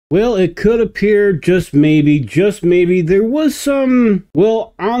Well, it could appear just maybe, there was some,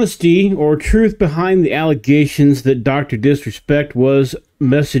 well, honesty or truth behind the allegations that Dr. Disrespect was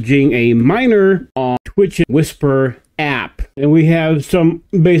messaging a minor on Twitch Whisper app. And we have some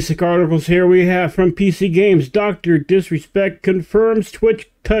basic articles here. We have from PC Games, Dr. Disrespect confirms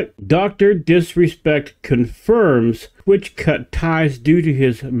Twitch cut. Dr. Disrespect confirms Twitch cut ties due to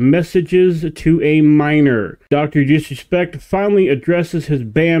his messages to a minor. Dr. Disrespect finally addresses his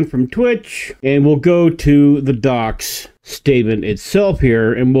ban from Twitch, and we'll go to the docs statement itself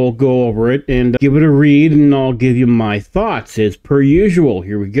here, and we'll go over it and give it a read, and I'll give you my thoughts as per usual.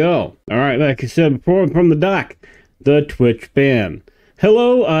 Here we go. All right, like I said before, from the doc, the Twitch ban.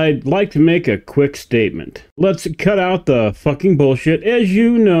 Hello, I'd like to make a quick statement. Let's cut out the fucking bullshit. As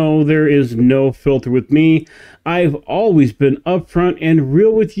you know, there is no filter with me. I've always been upfront and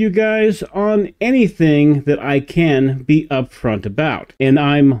real with you guys on anything that I can be upfront about. And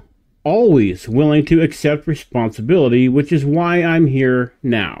I'm always willing to accept responsibility, which is why I'm here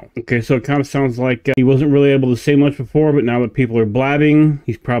now. Okay, so it kind of sounds like he wasn't really able to say much before, but now that people are blabbing,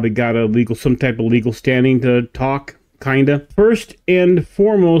 he's probably got some type of legal standing to talk. Kinda. First and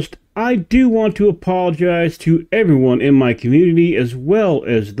foremost, I do want to apologize to everyone in my community as well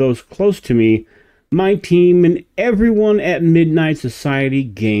as those close to me, my team, and everyone at Midnight Society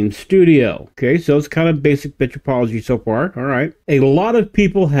Game Studio. Okay, so it's kind of basic bitch apology so far. All right. A lot of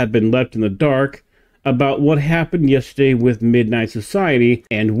people have been left in the dark about what happened yesterday with Midnight Society,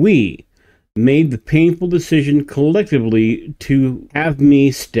 and we made the painful decision collectively to have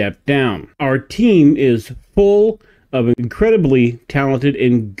me step down. Our team is full of incredibly talented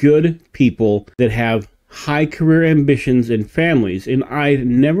and good people that have high career ambitions and families, and I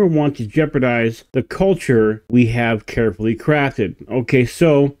never want to jeopardize the culture we have carefully crafted. Okay,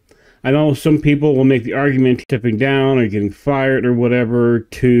 so I know some people will make the argument stepping down or getting fired or whatever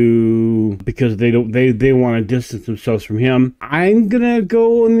because they want to distance themselves from him. I'm gonna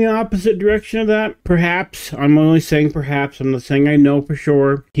go in the opposite direction of that. Perhaps, I'm only saying perhaps, I'm not saying I know for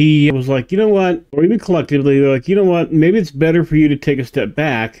sure. He was like, you know what, or even collectively, they're like, you know what, maybe it's better for you to take a step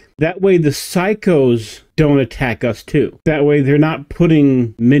back. That way the psychos don't attack us too. That way they're not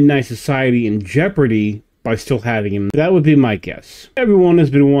putting Midnight Society in jeopardy by still having him. That would be my guess. Everyone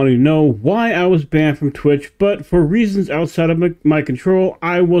has been wanting to know why I was banned from Twitch, but for reasons outside of my control,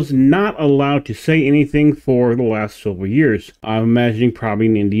 I was not allowed to say anything for the last several years. I'm imagining probably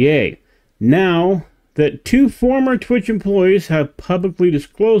an NDA. Now that 2 former Twitch employees have publicly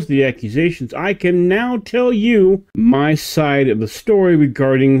disclosed the accusations, I can now tell you my side of the story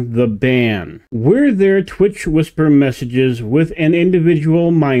regarding the ban. Were there Twitch Whisper messages with an individual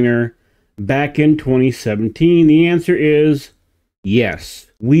minor back in 2017? The answer is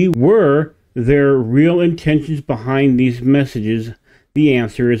yes. Were there real intentions behind these messages? The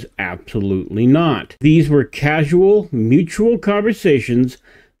answer is absolutely not. These were casual, mutual conversations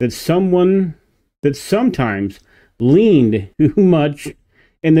that sometimes leaned too much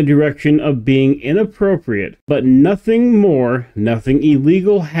in the direction of being inappropriate, but nothing more, nothing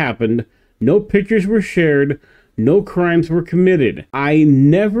illegal happened, no pictures were shared, no crimes were committed. I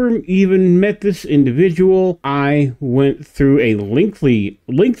never even met this individual. I went through a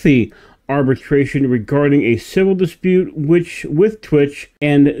lengthy arbitration regarding a civil dispute with Twitch,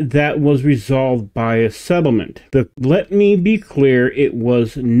 and that was resolved by a settlement. Let me be clear, it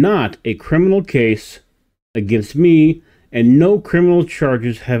was not a criminal case against me, and no criminal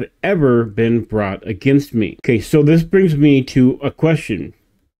charges have ever been brought against me. Okay, so this brings me to a question.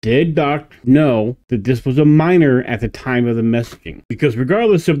 Did Doc know that this was a minor at the time of the messaging? Because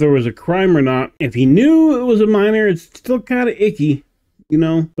regardless if there was a crime or not, if he knew it was a minor, it's still kind of icky, you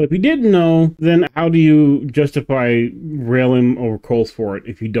know? But if he didn't know, then how do you justify rail him over coals for it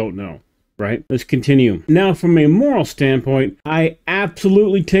if you don't know, right? Let's continue. Now, from a moral standpoint, I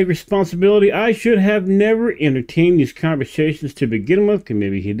absolutely take responsibility. I should have never entertained these conversations to begin with, because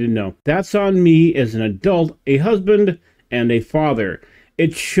maybe he didn't know. That's on me as an adult, a husband, and a father.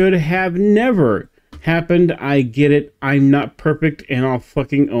 It should have never happened. I get it. I'm not perfect, and I'll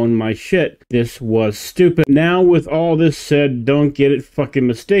fucking own my shit. This was stupid. Now, with all this said, don't get it fucking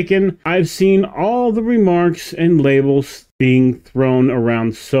mistaken. I've seen all the remarks and labels being thrown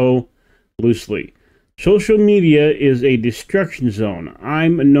around so loosely. Social media is a destruction zone.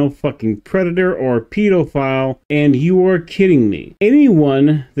 I'm no fucking predator or pedophile, and you are kidding me.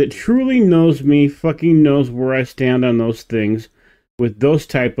 Anyone that truly knows me fucking knows where I stand on those things. With those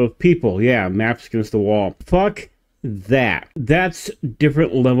type of people. Yeah, maps against the wall. Fuck that. That's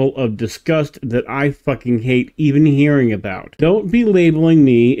different level of disgust that I fucking hate even hearing about. Don't be labeling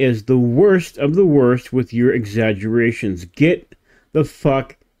me as the worst of the worst with your exaggerations. Get the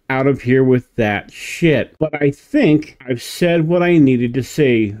fuck out of here with that shit. But I think I've said what I needed to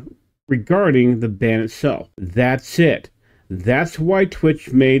say regarding the ban itself. That's it. That's why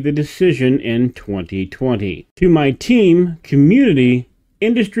Twitch made the decision in 2020. To my team, community,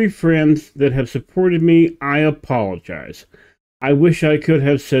 industry friends that have supported me, I apologize. I wish I could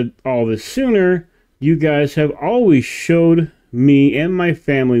have said all this sooner. You guys have always showed me and my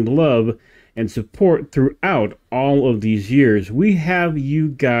family love and support throughout all of these years. We have you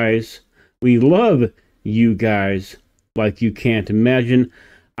guys. We love you guys like you can't imagine.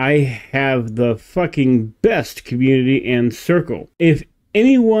 I have the fucking best community and circle. If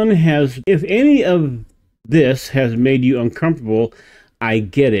any of this has made you uncomfortable, I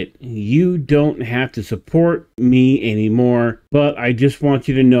get it. You don't have to support me anymore, but I just want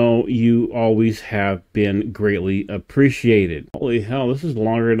you to know you always have been greatly appreciated. Holy hell, this is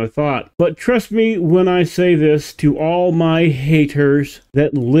longer than I thought. But trust me when I say this to all my haters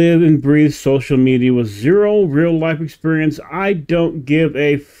that live and breathe social media with zero real life experience, I don't give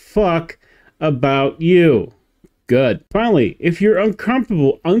a fuck about you. Good. Finally, if you're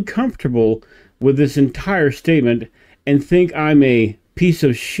uncomfortable with this entire statement and think I'm a piece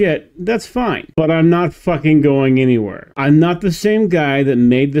of shit, that's fine. But I'm not fucking going anywhere. I'm not the same guy that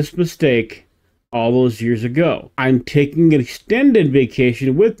made this mistake all those years ago. I'm taking an extended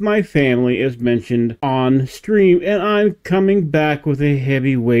vacation with my family, as mentioned on stream, and I'm coming back with a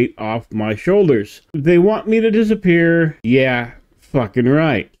heavy weight off my shoulders. If they want me to disappear, yeah, fucking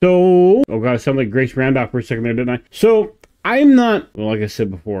right. So, oh god, I sounded like Grace Randolph for a second there, didn't I? So, I'm not, well, like I said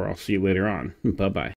before, I'll see you later on. Bye-bye.